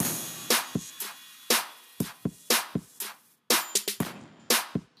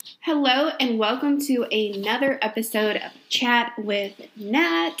Hello and welcome to another episode of Chat with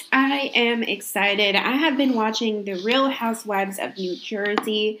Nat. I am excited. I have been watching The Real Housewives of New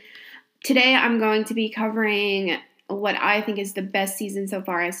Jersey. Today I'm going to be covering what I think is the best season so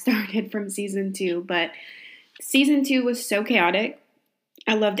far. I started from season 2, but season 2 was so chaotic.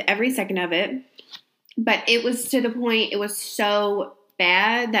 I loved every second of it, but it was to the point, it was so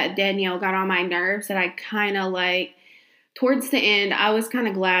bad that Danielle got on my nerves that I kind of towards the end, I was kind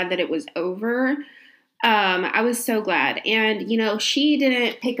of glad that it was over. I was so glad. And, she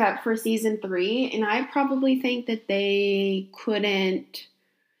didn't pick up for season 3. And I probably think that they couldn't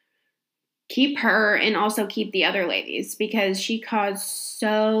keep her and also keep the other ladies because she caused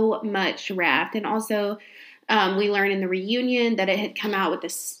so much raft. And also, we learned in the reunion that she had come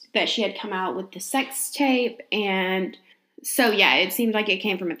out with the sex tape. And so, yeah, it seemed like it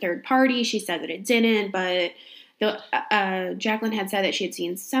came from a third party. She said that it didn't, but Jacqueline had said that she had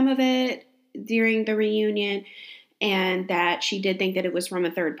seen some of it during the reunion and that she did think that it was from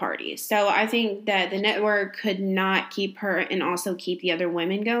a third party. So I think that the network could not keep her and also keep the other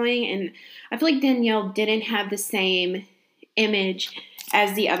women going. And I feel like Danielle didn't have the same image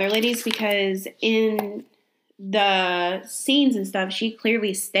as the other ladies because in the scenes and stuff, she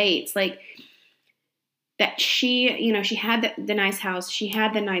clearly states that she had the nice house, she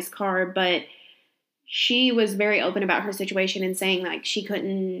had the nice car, but she was very open about her situation and saying she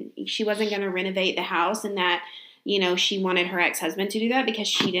wasn't going to renovate the house and that, she wanted her ex-husband to do that because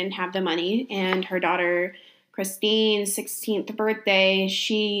she didn't have the money. And her daughter, Christine's 16th birthday,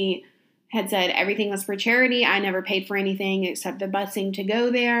 she had said everything was for charity. I never paid for anything except the busing to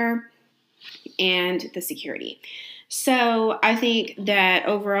go there and the security. So I think that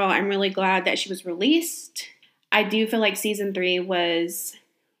overall, I'm really glad that she was released. I do feel like season 3 was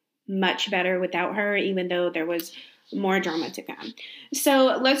much better without her, even though there was more drama to come.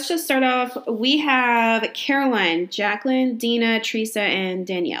 So let's just start off. We have Caroline, Jacqueline, Dina, Teresa, and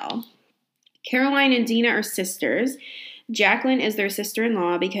Danielle. Caroline and Dina are sisters. Jacqueline is their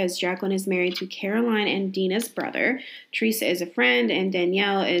sister-in-law because Jacqueline is married to Caroline and Dina's brother. Teresa is a friend, and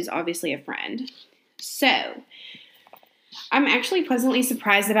Danielle is obviously a friend. So I'm actually pleasantly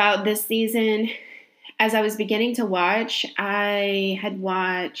surprised about this season. As I was beginning to watch, I had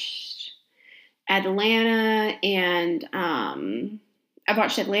watched Atlanta and I've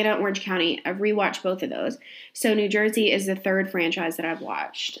watched Atlanta, Orange County. I've rewatched both of those. So New Jersey is the third franchise that I've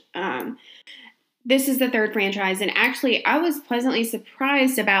watched. This is the third franchise, and actually I was pleasantly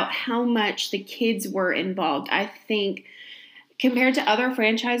surprised about how much the kids were involved. I think compared to other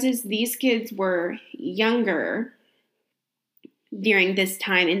franchises, these kids were younger during this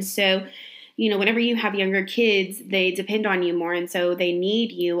time, and so whenever you have younger kids, they depend on you more, and so they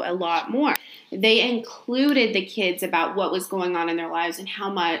need you a lot more. They included the kids about what was going on in their lives and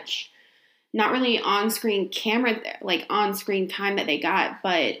how much, not really on-screen on-screen time that they got,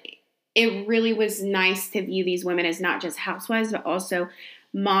 but it really was nice to view these women as not just housewives, but also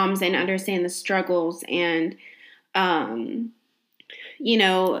moms and understand the struggles. And, Caroline,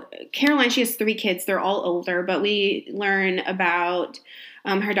 she has 3 kids. They're all older, but we learn about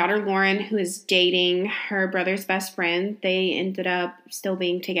her daughter, Lauren, who is dating her brother's best friend. They ended up still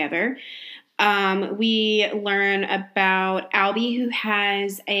being together. We learn about Albie, who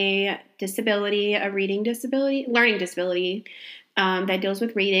has a disability, a learning disability that deals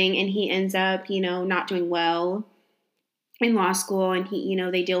with reading, and he ends up, not doing well in law school, and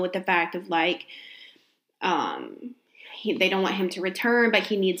they deal with the fact of they don't want him to return, but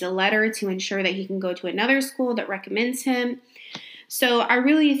he needs a letter to ensure that he can go to another school that recommends him. So I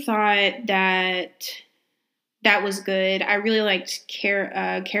really thought that was good. I really liked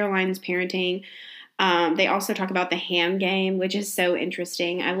Caroline's parenting. They also talk about the hand game, which is so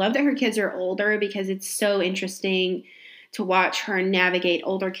interesting. I love that her kids are older because it's so interesting to watch her navigate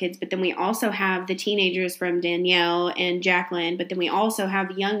older kids. But then we also have the teenagers from Danielle and Jacqueline. But then we also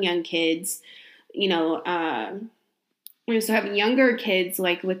have young kids, we also have younger kids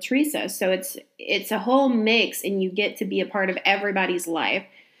with Teresa. So it's a whole mix and you get to be a part of everybody's life.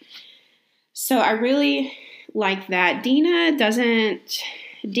 So I really like that. Dina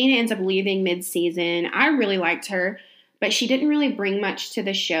ends up leaving mid-season. I really liked her, but she didn't really bring much to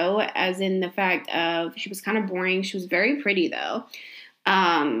the show, as in the fact of she was kind of boring. She was very pretty though.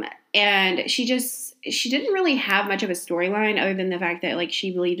 And she didn't really have much of a storyline other than the fact that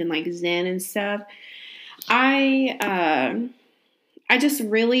she believed in Zen and stuff. I just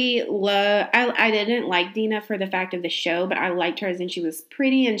really I didn't like Dina for the fact of the show, but I liked her as in she was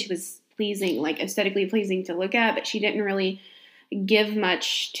pretty and she was pleasing, aesthetically pleasing to look at, but she didn't really give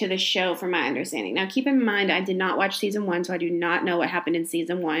much to the show from my understanding. Now, keep in mind, I did not watch season 1, so I do not know what happened in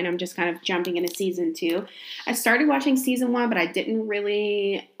season 1. I'm just kind of jumping into season 2. I started watching season 1, but I didn't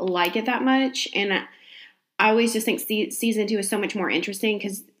really like it that much, and I always just think season 2 is so much more interesting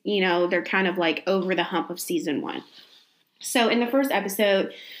because, they're kind of like over the hump of season 1. So in the first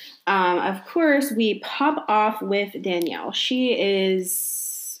episode, of course, we pop off with Danielle. She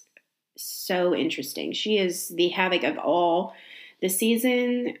is so interesting. She is the havoc of all the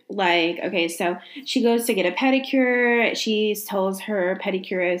season. Okay, so she goes to get a pedicure. She tells her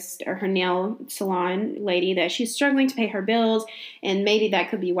pedicurist or her nail salon lady that she's struggling to pay her bills, and maybe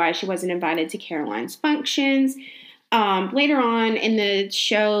that could be why she wasn't invited to Caroline's functions. Later on in the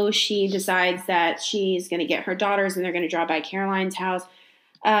show, she decides that she's going to get her daughters and they're going to drop by Caroline's house.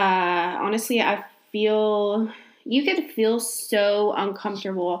 Honestly, you could feel so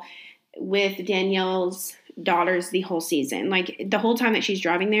uncomfortable with Danielle's daughters the whole season. The whole time that she's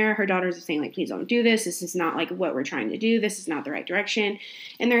driving there, her daughters are saying, please don't do this. This is not what we're trying to do. This is not the right direction.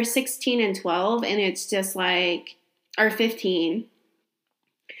 And they're 16 and 12, and it's just or 15.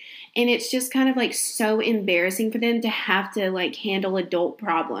 And it's just kind of so embarrassing for them to have to handle adult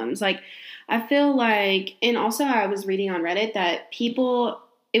problems. I feel and also I was reading on Reddit that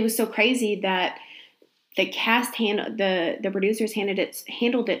it was so crazy that the cast the producers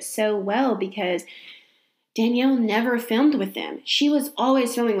handled it so well because Danielle never filmed with them. She was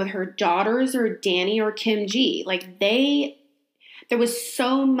always filming with her daughters or Danny or Kim G. There was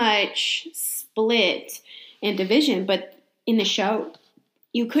so much split and division, but in the show,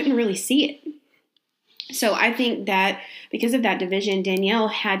 you couldn't really see it. So I think that because of that division, Danielle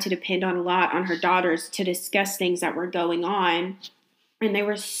had to depend a lot on her daughters to discuss things that were going on, and they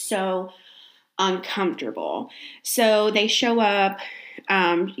were so uncomfortable. So they show up,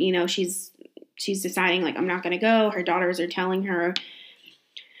 she's deciding I'm not going to go. Her daughters are telling her,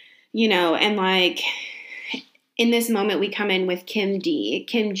 and in this moment we come in with Kim D.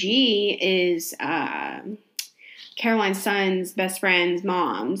 Kim G is Caroline's son's best friend's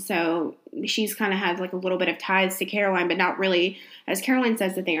mom. So she's kind of has a little bit of ties to Caroline, but not really, as Caroline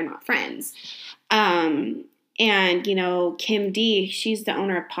says that they are not friends. And, Kim D, she's the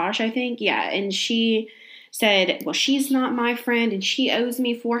owner of Posh, I think. Yeah. And she said, well, she's not my friend and she owes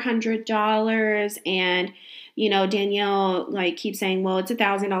me $400. And, Danielle keeps saying, well, it's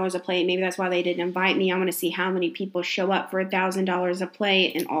 $1,000 a plate. Maybe that's why they didn't invite me. I want to see how many people show up for $1,000 a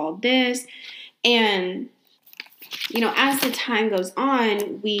plate and all this. And, as the time goes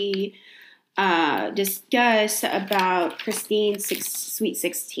on, we discuss about Christine's Sweet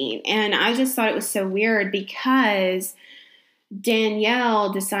 16. And I just thought it was so weird because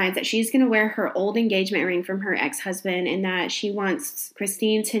Danielle decides that she's going to wear her old engagement ring from her ex-husband and that she wants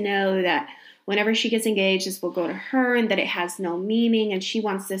Christine to know that whenever she gets engaged, this will go to her and that it has no meaning. And she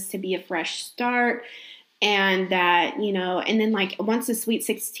wants this to be a fresh start. And that, and then once the Sweet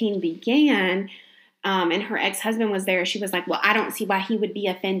 16 began, and her ex-husband was there, she was like, well, I don't see why he would be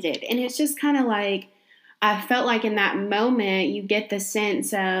offended. And it's just kind of I felt in that moment, you get the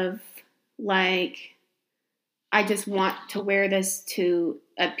sense of I just want to wear this to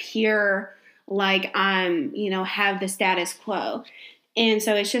appear I'm, have the status quo. And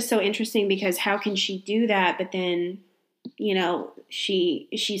so it's just so interesting because how can she do that? But then,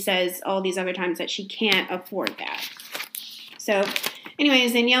 she says all these other times that she can't afford that. So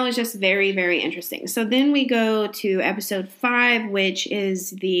anyways, Danielle is just very, very interesting. So then we go to episode 5, which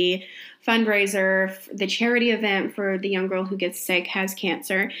is the fundraiser, the charity event for the young girl who gets sick, has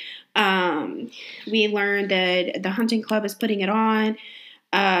cancer. We learned that the hunting club is putting it on.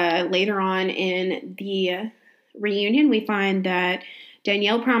 Later on in the reunion, we find that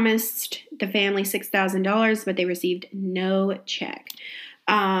Danielle promised the family $6,000, but they received no check.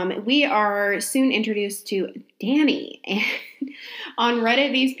 We are soon introduced to Danny, and on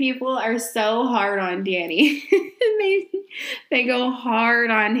Reddit, these people are so hard on Danny. they go hard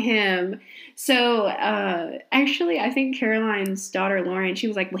on him. So, actually, I think Caroline's daughter, Lauren, she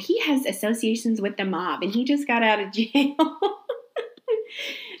was like, well, he has associations with the mob, and he just got out of jail.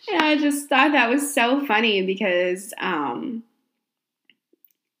 And I just thought that was so funny because,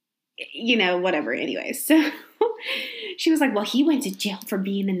 whatever. Anyway, so she was like, well, he went to jail for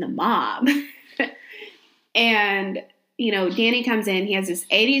being in the mob. And, Danny comes in. He has this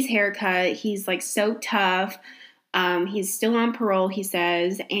 80s haircut. He's so tough. He's still on parole, he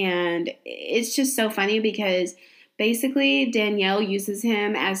says. And it's just so funny because basically Danielle uses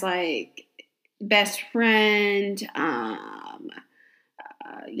him as best friend,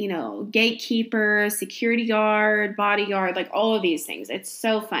 gatekeeper, security guard, bodyguard, all of these things. It's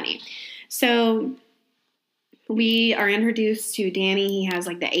so funny. So we are introduced to Danny. He has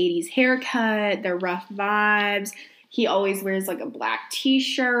like the 80s haircut, the rough vibes. He always wears like a black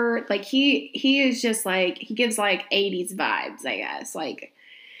t-shirt. Like he is just like, he gives like 80s vibes, I guess. Like,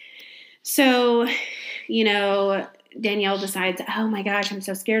 so, you know, Danielle decides, oh my gosh, I'm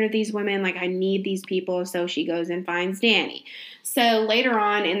so scared of these women. Like, I need these people. So she goes and finds Danny. So later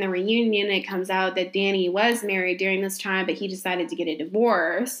on in the reunion, it comes out that Danny was married during this time, but he decided to get a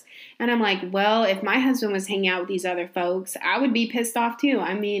divorce. And I'm like, well, if my husband was hanging out with these other folks, I would be pissed off too.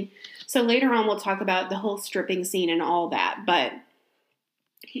 I mean, so later on, we'll talk about the whole stripping scene and all that. But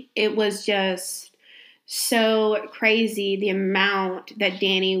it was just so crazy the amount that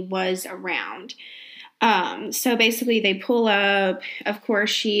Danny was around. So basically they pull up. Of course,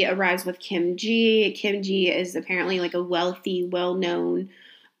 she arrives with Kim G. Kim G is apparently like a wealthy, well-known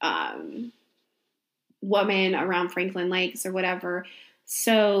woman around Franklin Lakes or whatever.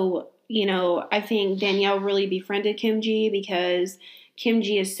 So, you know, I think Danielle really befriended Kim G because Kim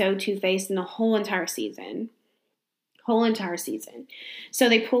G is so two-faced in the whole entire season. So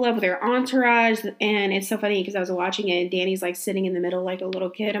they pull up with their entourage, and it's so funny because I was watching it, and Danny's like sitting in the middle like a little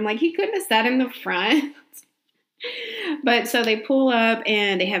kid. I'm like, he couldn't have sat in the front. But so they pull up,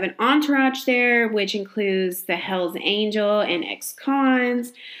 and they have an entourage there, which includes the Hells Angel and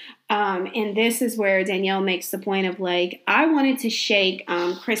ex-cons. And this is where Danielle makes the point of like, I wanted to shake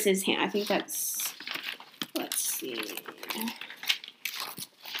Chris's hand. I think that's, let's see.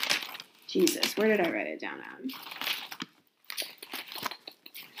 Jesus, where did I write it down at?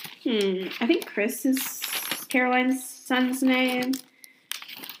 I think Chris is Caroline's son's name.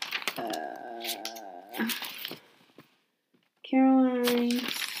 Caroline's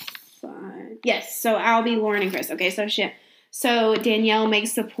son. Yes, so Albie, Lauren, and Chris. Okay, so Danielle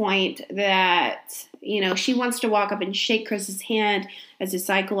makes the point that, you know, she wants to walk up and shake Chris's hand as a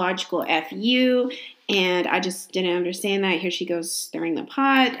psychological FU, and I just didn't understand that. Here she goes stirring the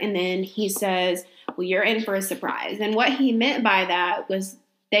pot, and then he says, well, you're in for a surprise. And what he meant by that was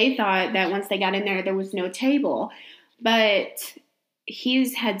they thought that once they got in there was no table. But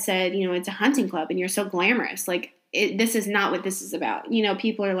he had said, you know, it's a hunting club and you're so glamorous. Like, this is not what this is about. You know,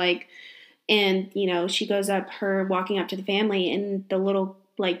 people are like, and, you know, she goes up, her walking up to the family, and the little,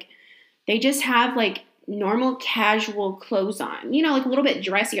 like, they just have, like, normal casual clothes on. You know, like a little bit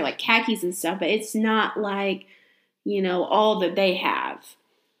dressier, like khakis and stuff. But it's not like, you know, all that they have.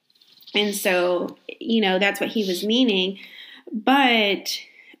 And so, you know, that's what he was meaning. But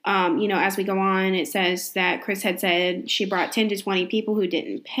you know, as we go on, it says that Chris had said she brought 10 to 20 people who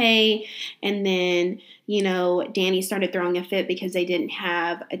didn't pay. And then, you know, Danny started throwing a fit because they didn't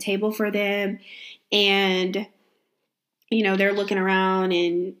have a table for them. And, you know, they're looking around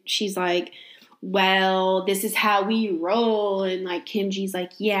and she's like, well, this is how we roll. And like Kim G's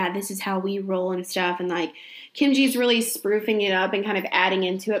like, yeah, this is how we roll and stuff. And like Kim G's really sprucing it up and kind of adding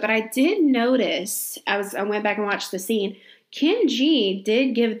into it. But I did notice, I went back and watched the scene. Kim G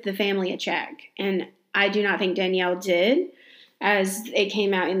did give the family a check, and I do not think Danielle did, as it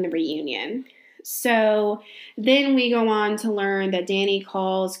came out in the reunion. So then we go on to learn that Danny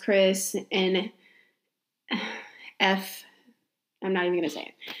calls Chris an F. I'm not even going to say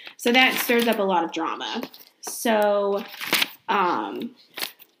it. So that stirs up a lot of drama. So and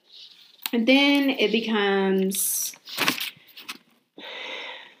then it becomes,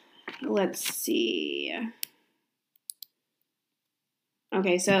 let's see.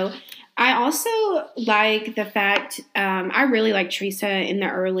 Okay, so I also like the fact, I really like Teresa in the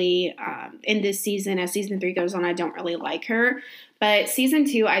early, in this season. As season 3 goes on, I don't really like her. But season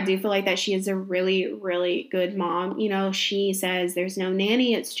 2, I do feel like that she is a really, really good mom. You know, she says, there's no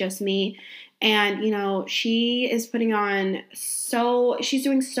nanny, it's just me. And, you know, she is putting on she's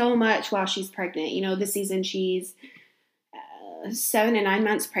doing so much while she's pregnant. You know, this season she's 7 and 9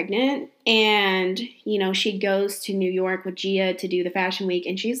 months pregnant, and you know she goes to New York with Gia to do the fashion week,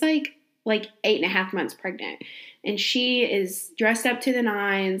 and she's like 8.5 months pregnant, and she is dressed up to the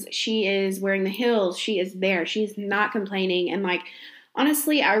nines. She is wearing the heels. She is there. She's not complaining, and like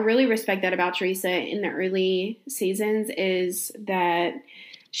honestly, I really respect that about Teresa in the early seasons, is that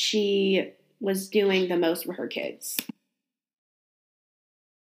she was doing the most for her kids.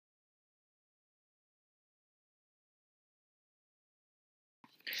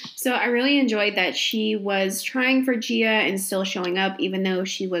 So I really enjoyed that she was trying for Gia and still showing up, even though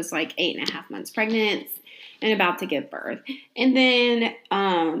she was like 8.5 months pregnant and about to give birth. And then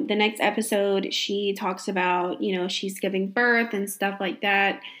the next episode, she talks about, you know, she's giving birth and stuff like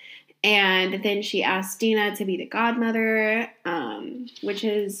that. And then she asked Dina to be the godmother,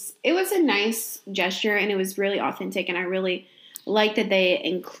 it was a nice gesture and it was really authentic. And I really liked that they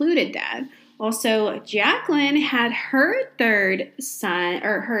included that. Also, Jacqueline had her third son,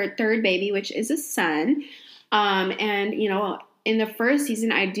 or her third baby, which is a son. And, in the first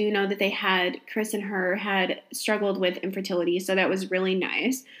season, I do know that Chris and her had struggled with infertility, so that was really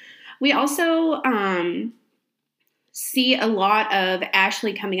nice. We also see a lot of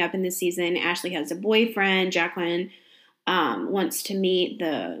Ashley coming up in this season. Ashley has a boyfriend. Jacqueline wants to meet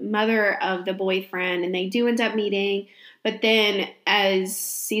the mother of the boyfriend, and they do end up meeting. But then as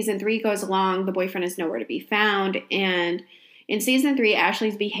season 3 goes along, the boyfriend is nowhere to be found. And in season 3,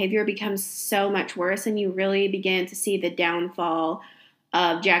 Ashley's behavior becomes so much worse, and you really begin to see the downfall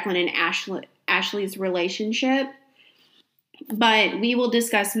of Jacqueline and Ashley's relationship. But we will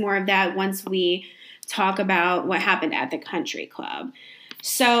discuss more of that once we talk about what happened at the country club.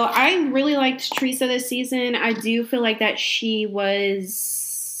 So I really liked Teresa this season. I do feel like that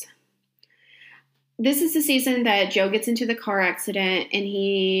this is the season that Joe gets into the car accident and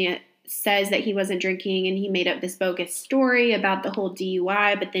he says that he wasn't drinking and he made up this bogus story about the whole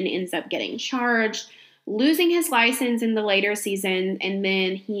DUI, but then ends up getting charged, losing his license in the later season, and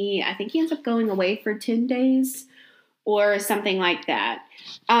then I think he ends up going away for 10 days or something like that.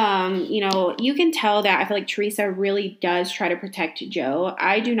 You can tell that I feel like Teresa really does try to protect Joe.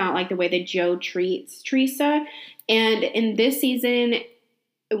 I do not like the way that Joe treats Teresa, and in this season,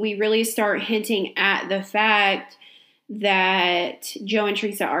 we really start hinting at the fact that Joe and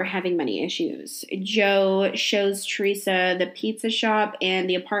Teresa are having money issues. Joe shows Teresa the pizza shop and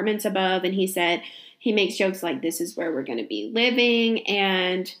the apartments above, and he makes jokes like, this is where we're going to be living,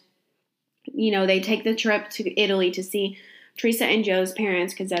 and, they take the trip to Italy to see Teresa and Joe's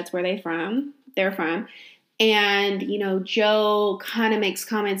parents, because that's where they're from. And, Joe kind of makes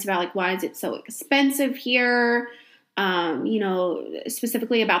comments about, like, why is it so expensive here?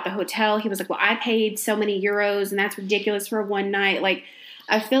 Specifically about the hotel. He was like, well, I paid so many euros and that's ridiculous for one night. Like,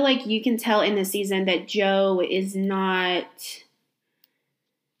 I feel like you can tell in this season that Joe is not,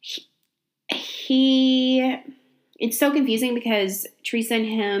 it's so confusing because Teresa and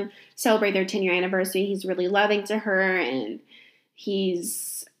him celebrate their 10-year anniversary. He's really loving to her and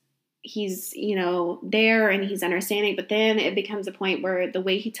he's there and he's understanding, but then it becomes a point where the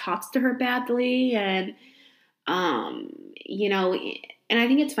way he talks to her badly and and I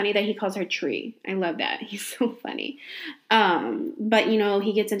think it's funny that he calls her Tree. I love that. He's so funny. But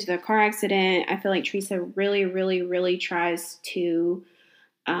he gets into the car accident. I feel like Teresa really, really, really tries to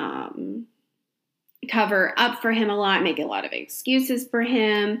cover up for him a lot, make a lot of excuses for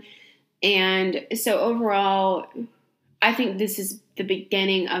him. And so overall, I think this is the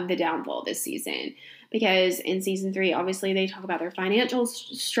beginning of the downfall this season. Because in season 3, obviously, they talk about their financial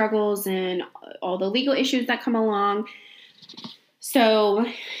struggles and all the legal issues that come along. So,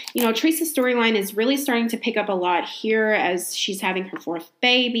 Teresa's storyline is really starting to pick up a lot here as she's having her 4th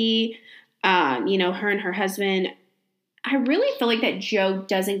baby. Her and her husband. I really feel like that Joe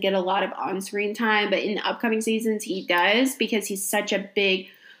doesn't get a lot of on-screen time, but in the upcoming seasons, he does because he's such a big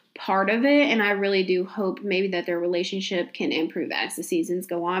part of it. And I really do hope maybe that their relationship can improve as the seasons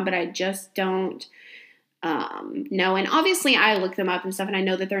go on, but I just don't know. And obviously I look them up and stuff and I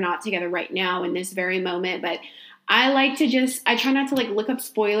know that they're not together right now in this very moment, but I try not to look up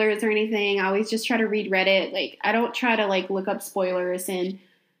spoilers or anything. I always just try to read Reddit. I don't try to look up spoilers and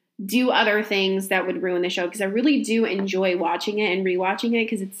do other things that would ruin the show because I really do enjoy watching it and rewatching it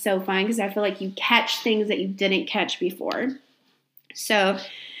because it's so fun because I feel like you catch things that you didn't catch before. So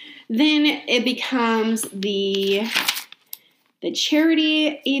then it becomes the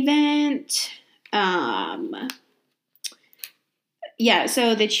charity event.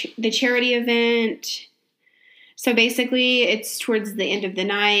 So the charity event. So basically, it's towards the end of the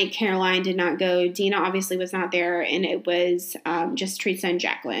night. Caroline did not go. Dina obviously was not there, and it was just Teresa and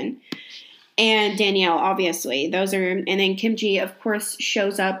Jacqueline. And Danielle, obviously. And then Kim G, of course,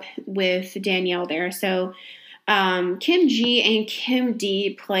 shows up with Danielle there. So Kim G and Kim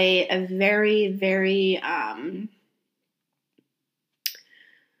D play a very, very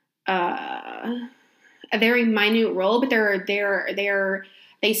a very minute role, but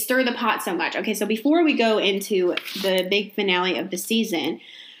they stir the pot so much. Okay, so before we go into the big finale of the season,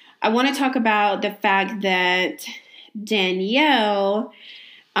 I want to talk about the fact that Danielle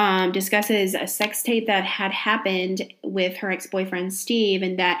discusses a sex tape that had happened with her ex-boyfriend Steve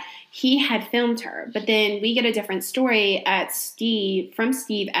and that he had filmed her. But then we get a different story from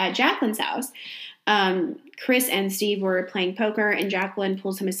Steve at Jacqueline's house. Chris and Steve were playing poker and Jacqueline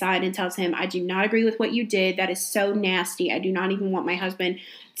pulls him aside and tells him, I do not agree with what you did. That is so nasty. I do not even want my husband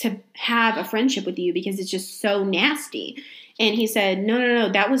to have a friendship with you because it's just so nasty. And he said,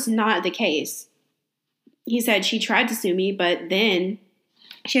 no, that was not the case. He said, she tried to sue me, but then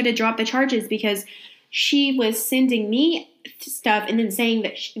she had to drop the charges because she was sending me stuff and then saying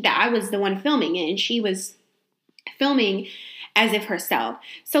that I was the one filming it, and she was filming as if herself.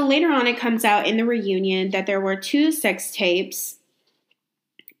 So later on, it comes out in the reunion that there were 2 sex tapes,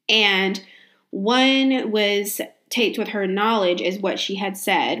 and one was taped with her knowledge, is what she had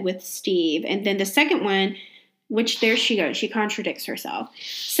said with Steve, and then the second one, which there she goes, she contradicts herself.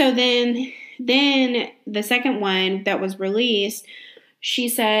 So then the second one that was released, she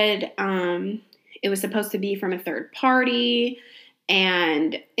said it was supposed to be from a third party,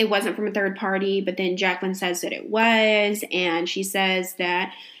 and it wasn't from a third party, but then Jacqueline says that it was, and she says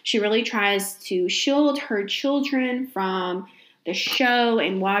that she really tries to shield her children from the show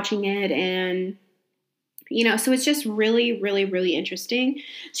and watching it, and, so it's just really, really, really interesting.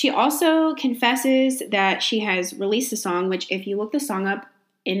 She also confesses that she has released a song, which if you look the song up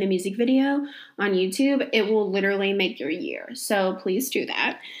in the music video on YouTube, it will literally make your year. So please do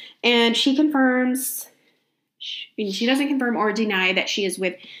that. And she confirms, she doesn't confirm or deny that she is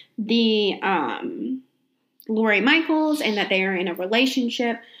with the Lori Michaels and that they are in a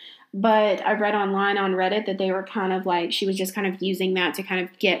relationship. But I read online on Reddit that they were kind of like, she was just kind of using that to kind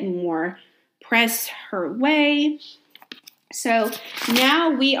of get more press her way. So now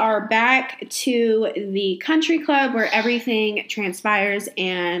we are back to the country club where everything transpires.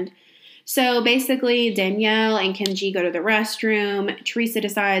 And so basically Danielle and Kim G go to the restroom. Teresa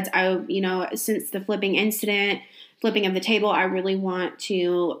decides, since the flipping of the table, I really want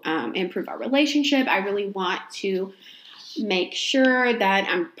to improve our relationship. I really want to make sure that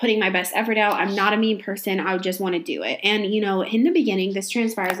I'm putting my best effort out. I'm not a mean person. I just want to do it. And, in the beginning, this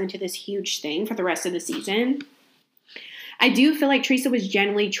transpires into this huge thing for the rest of the season. I do feel like Teresa was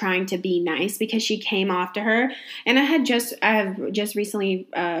generally trying to be nice because she came off to her. And I have just recently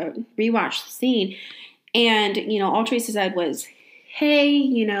rewatched the scene. And, all Teresa said was,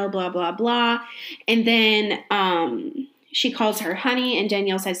 hey, blah, blah, blah. And then she calls her honey, and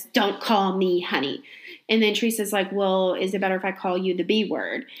Danielle says, don't call me honey. And then Teresa's like, well, is it better if I call you the B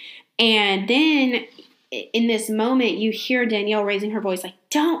word? And then in this moment, you hear Danielle raising her voice like,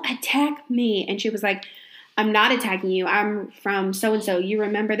 don't attack me. And she was like, I'm not attacking you. I'm from so-and-so. You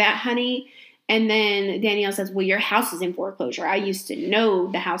remember that, honey? And then Danielle says, well, your house is in foreclosure. I used to know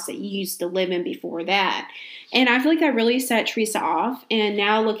the house that you used to live in before that. And I feel like that really set Teresa off. And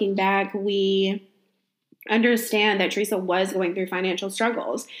now looking back, we understand that Teresa was going through financial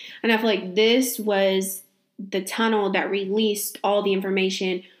struggles. And I feel like this was the tunnel that released all the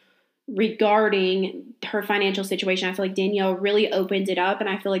information regarding her financial situation. I feel like Danielle really opened it up, and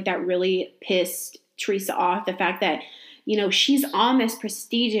I feel like that really pissed Teresa off. The fact that, she's on this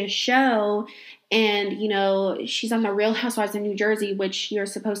prestigious show, and, she's on the Real Housewives of New Jersey, which you're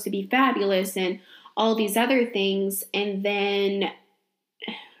supposed to be fabulous and all these other things. And then,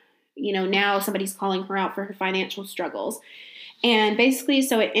 now somebody's calling her out for her financial struggles. And basically,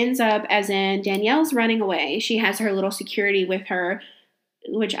 so it ends up as in Danielle's running away. She has her little security with her,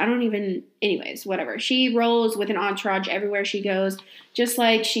 which anyways, whatever. She rolls with an entourage everywhere she goes, just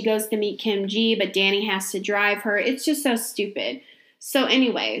like she goes to meet Kim G, but Danny has to drive her. It's just so stupid. So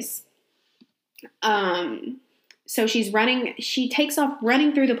anyways, so she takes off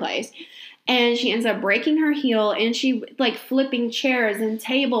running through the place, and she ends up breaking her heel, and she flipping chairs and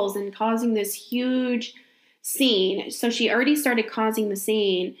tables and causing this huge scene. So she already started causing the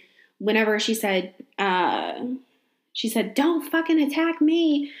scene whenever she said, don't fucking attack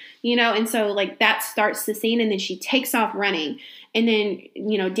me, and so that starts the scene, and then she takes off running. And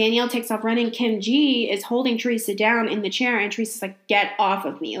then, Danielle takes off running. Kim G is holding Teresa down in the chair, and Teresa's like, get off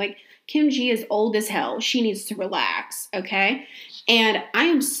of me. Kim G is old as hell. She needs to relax, okay? And I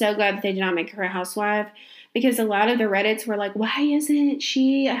am so glad that they did not make her a housewife, because a lot of the Reddits were like, why isn't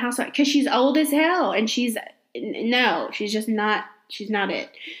she a housewife? Because she's old as hell, and she's not it.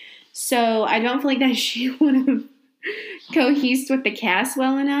 So I don't feel like that she would have cohesed with the cast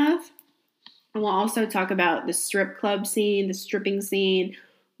well enough. And we'll also talk about the strip club scene, the stripping scene,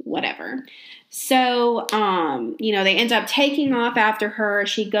 whatever. So, they end up taking off after her.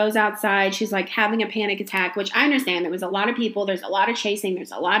 She goes outside. She's having a panic attack, which I understand. There was a lot of people. There's a lot of chasing.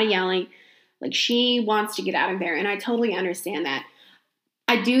 There's a lot of yelling. She wants to get out of there. And I totally understand that.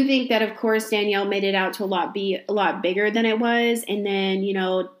 I do think that, of course, Danielle made it out to be a lot bigger than it was. And then,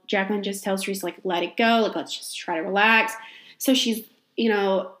 Jacqueline just tells Teresa, let it go. Let's just try to relax. So she's,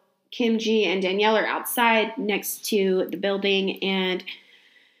 Kim G and Danielle are outside next to the building, and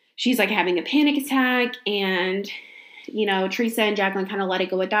she's having a panic attack, and, Teresa and Jacqueline kind of let it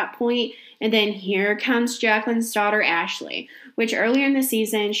go at that point. And then here comes Jacqueline's daughter, Ashley, which earlier in the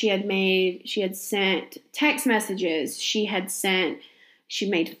season she had sent text messages. She She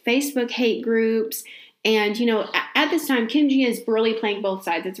made Facebook hate groups. And, you know, at this time, Kim Ji is really playing both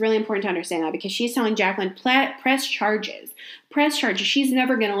sides. It's really important to understand that because she's telling Jacqueline, press charges. Press charges. She's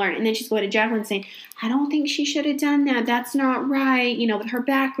never going to learn. And then she's going to Jacqueline saying, I don't think she should have done that. That's not right, you know, with her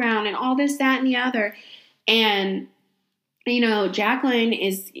background and all this, that, and the other. And, you know, Jacqueline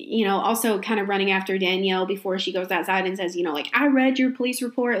is, you know, also kind of running after Danielle before she goes outside and says, you know, like, I read your police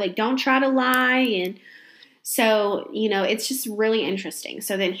report. Like, don't try to lie. And so, you know, it's just really interesting.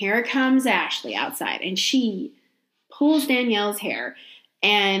 So then here comes Ashley outside and she pulls Danielle's hair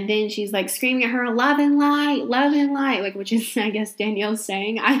and then she's like screaming at her, love and light, like, which is, I guess, Danielle's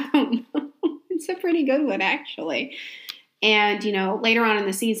saying. I don't know. It's a pretty good one, actually. And, you know, later on in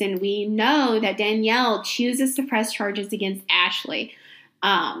the season, we know that Danielle chooses to press charges against Ashley.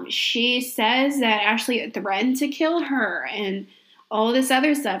 She says that Ashley threatened to kill her and all this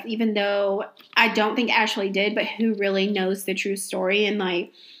other stuff, even though I don't think Ashley did, but who really knows the true story? And,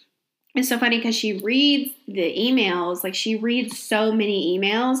 like, it's so funny because she reads the emails. Like, she reads so many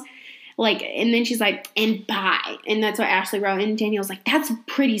emails. Like, and then she's like, and bye. And that's what Ashley wrote. And Danielle's like, that's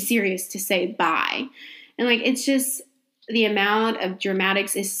pretty serious to say bye. And, like, it's just, the amount of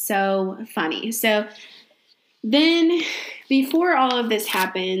dramatics is so funny. So then before all of this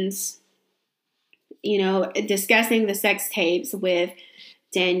happens, you know, discussing the sex tapes with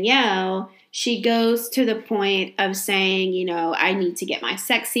Danielle, she goes to the point of saying, you know, I need to get my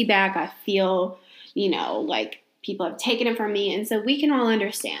sexy back. I feel, you know, like people have taken it from me. And so we can all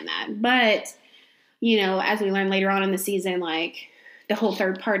understand that. But, you know, as we learn later on in the season, like the whole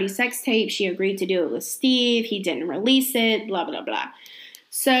third party sex tape, she agreed to do it with Steve. He didn't release it, blah, blah, blah.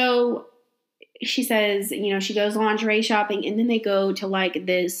 So she says, you know, she goes lingerie shopping and then they go to like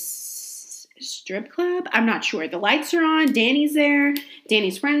this strip club. I'm not sure. The lights are on. Danny's there.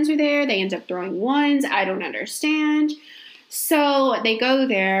 Danny's friends are there. They end up throwing ones. I don't understand. So they go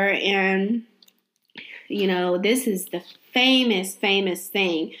there and, you know, this is the famous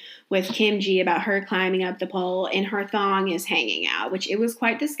thing with Kim Ji about her climbing up the pole and her thong is hanging out, which it was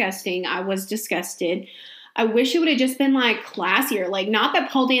quite disgusting. I was disgusted. I wish it would have just been like classier. Like, not that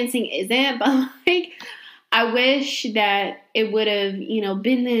pole dancing isn't, but like, I wish that it would have, you know,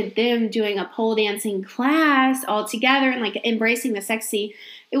 been them doing a pole dancing class all together and like embracing the sexy.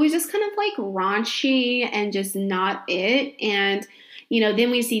 It was just kind of like raunchy and just not it. And, you know,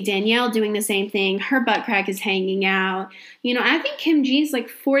 then we see Danielle doing the same thing. Her butt crack is hanging out. You know, I think Kim Ji's like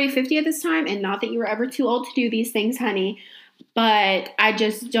 40, 50 at this time. And not that you were ever too old to do these things, honey. But I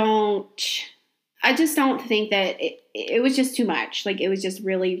just don't think that it was just too much. Like, it was just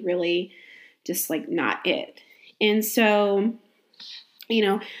really, really just like not it. And so, you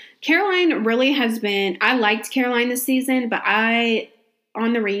know, Caroline really has been, I liked Caroline this season, but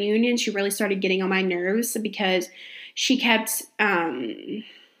on the reunion, she really started getting on my nerves because she kept kind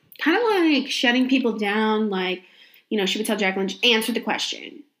of like shutting people down. Like, you know, she would tell Jacqueline, answer the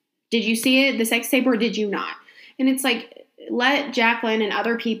question. Did you see it, the sex tape, or did you not? And it's like, let Jacqueline and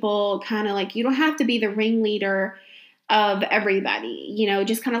other people kind of like, you don't have to be the ringleader of everybody, you know,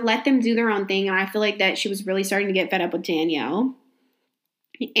 just kind of let them do their own thing. And I feel like that she was really starting to get fed up with Danielle.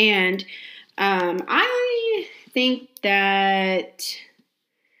 And I think that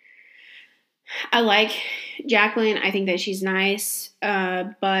I like Jacqueline. I think that she's nice,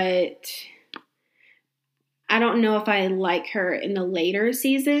 but I don't know if I like her in the later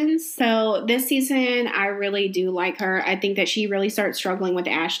seasons. So this season, I really do like her. I think that she really starts struggling with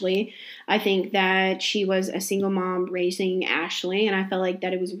Ashley. I think that she was a single mom raising Ashley, and I felt like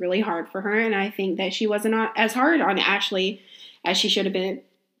that it was really hard for her. And I think that she wasn't as hard on Ashley as she should have been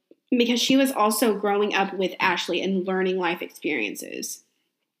because she was also growing up with Ashley and learning life experiences.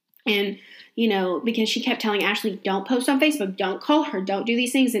 And, you know, because she kept telling Ashley, don't post on Facebook, don't call her, don't do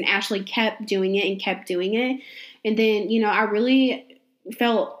these things. And Ashley kept doing it and kept doing it. And then, you know, I really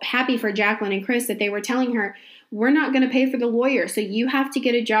felt happy for Jacqueline and Chris that they were telling her, we're not going to pay for the lawyer. So you have to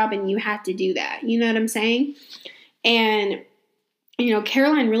get a job and you have to do that. You know what I'm saying? And, you know,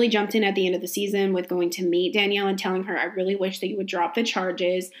 Caroline really jumped in at the end of the season with going to meet Danielle and telling her, I really wish that you would drop the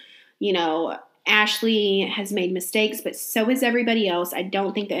charges. You know, Ashley has made mistakes, but so has everybody else. I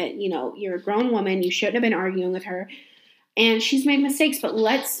don't think that, you know, you're a grown woman. You shouldn't have been arguing with her. And she's made mistakes, but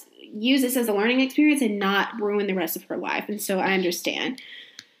let's use this as a learning experience and not ruin the rest of her life. And so I understand.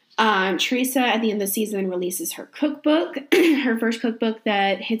 Teresa, at the end of the season, releases her cookbook, her first cookbook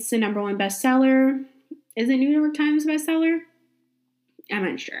that hits the #1 bestseller. Is it New York Times bestseller? I'm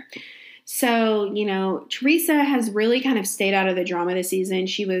unsure. So, you know, Teresa has really kind of stayed out of the drama this season.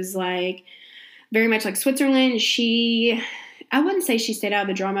 She was like, very much like Switzerland. I wouldn't say she stayed out of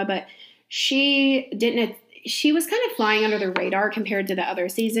the drama, but she didn't she was kind of flying under the radar compared to the other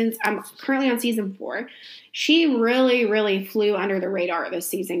seasons. I'm currently on season 4. She really, really flew under the radar this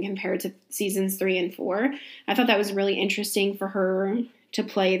season compared to seasons 3 and 4. I thought that was really interesting for her to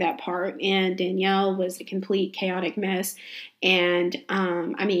play that part. And Danielle was a complete chaotic mess. And,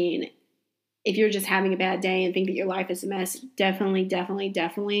 I mean, if you're just having a bad day and think that your life is a mess, definitely, definitely,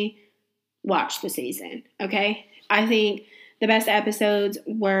 definitely watch the season, okay? I think the best episodes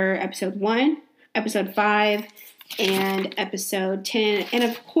were episode 1, episode 5, and episode 10. And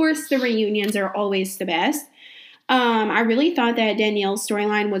of course, the reunions are always the best. I really thought that Danielle's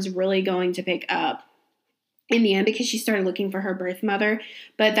storyline was really going to pick up in the end because she started looking for her birth mother.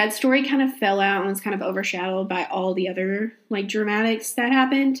 But that story kind of fell out and was kind of overshadowed by all the other like dramatics that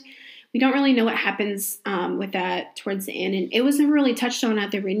happened. We don't really know what happens with that towards the end. And it wasn't really touched on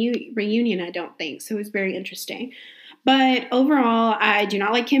at the reunion, I don't think. So it was very interesting. But overall, I do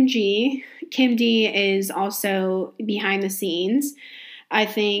not like Kim G. Kim D is also behind the scenes. I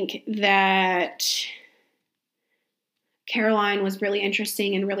think that Caroline was really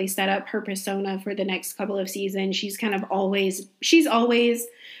interesting and really set up her persona for the next couple of seasons. She's always,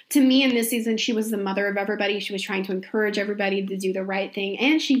 to me in this season, she was the mother of everybody. She was trying to encourage everybody to do the right thing.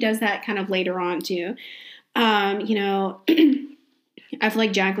 And she does that kind of later on too. I feel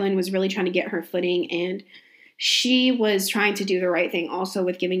like Jacqueline was really trying to get her footing, and she was trying to do the right thing also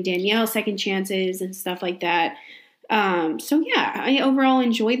with giving Danielle second chances and stuff like that. So yeah, I overall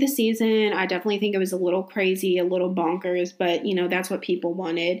enjoyed the season. I definitely think it was a little crazy, a little bonkers, but that's what people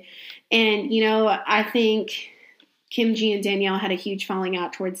wanted. And, I think Kim G and Danielle had a huge falling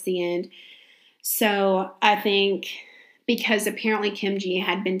out towards the end. So I think because apparently Kim G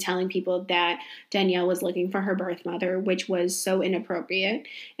had been telling people that Danielle was looking for her birth mother, which was so inappropriate,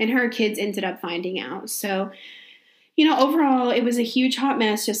 and her kids ended up finding out. So, overall, it was a huge hot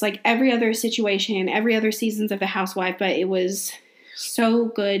mess, just like every other situation, every other seasons of The Housewife, but it was so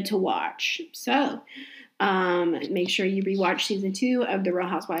good to watch. So, make sure you rewatch season 2 of The Real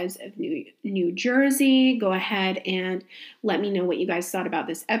Housewives of New Jersey. Go ahead and let me know what you guys thought about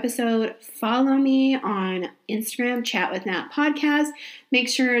this episode. Follow me on Instagram, Chat with Nat Podcast. Make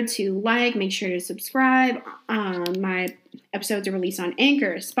sure to make sure to subscribe. My episodes are released on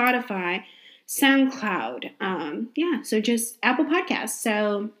Anchor, Spotify, SoundCloud. So just Apple Podcasts.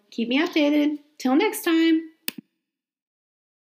 So keep me updated. Till next time.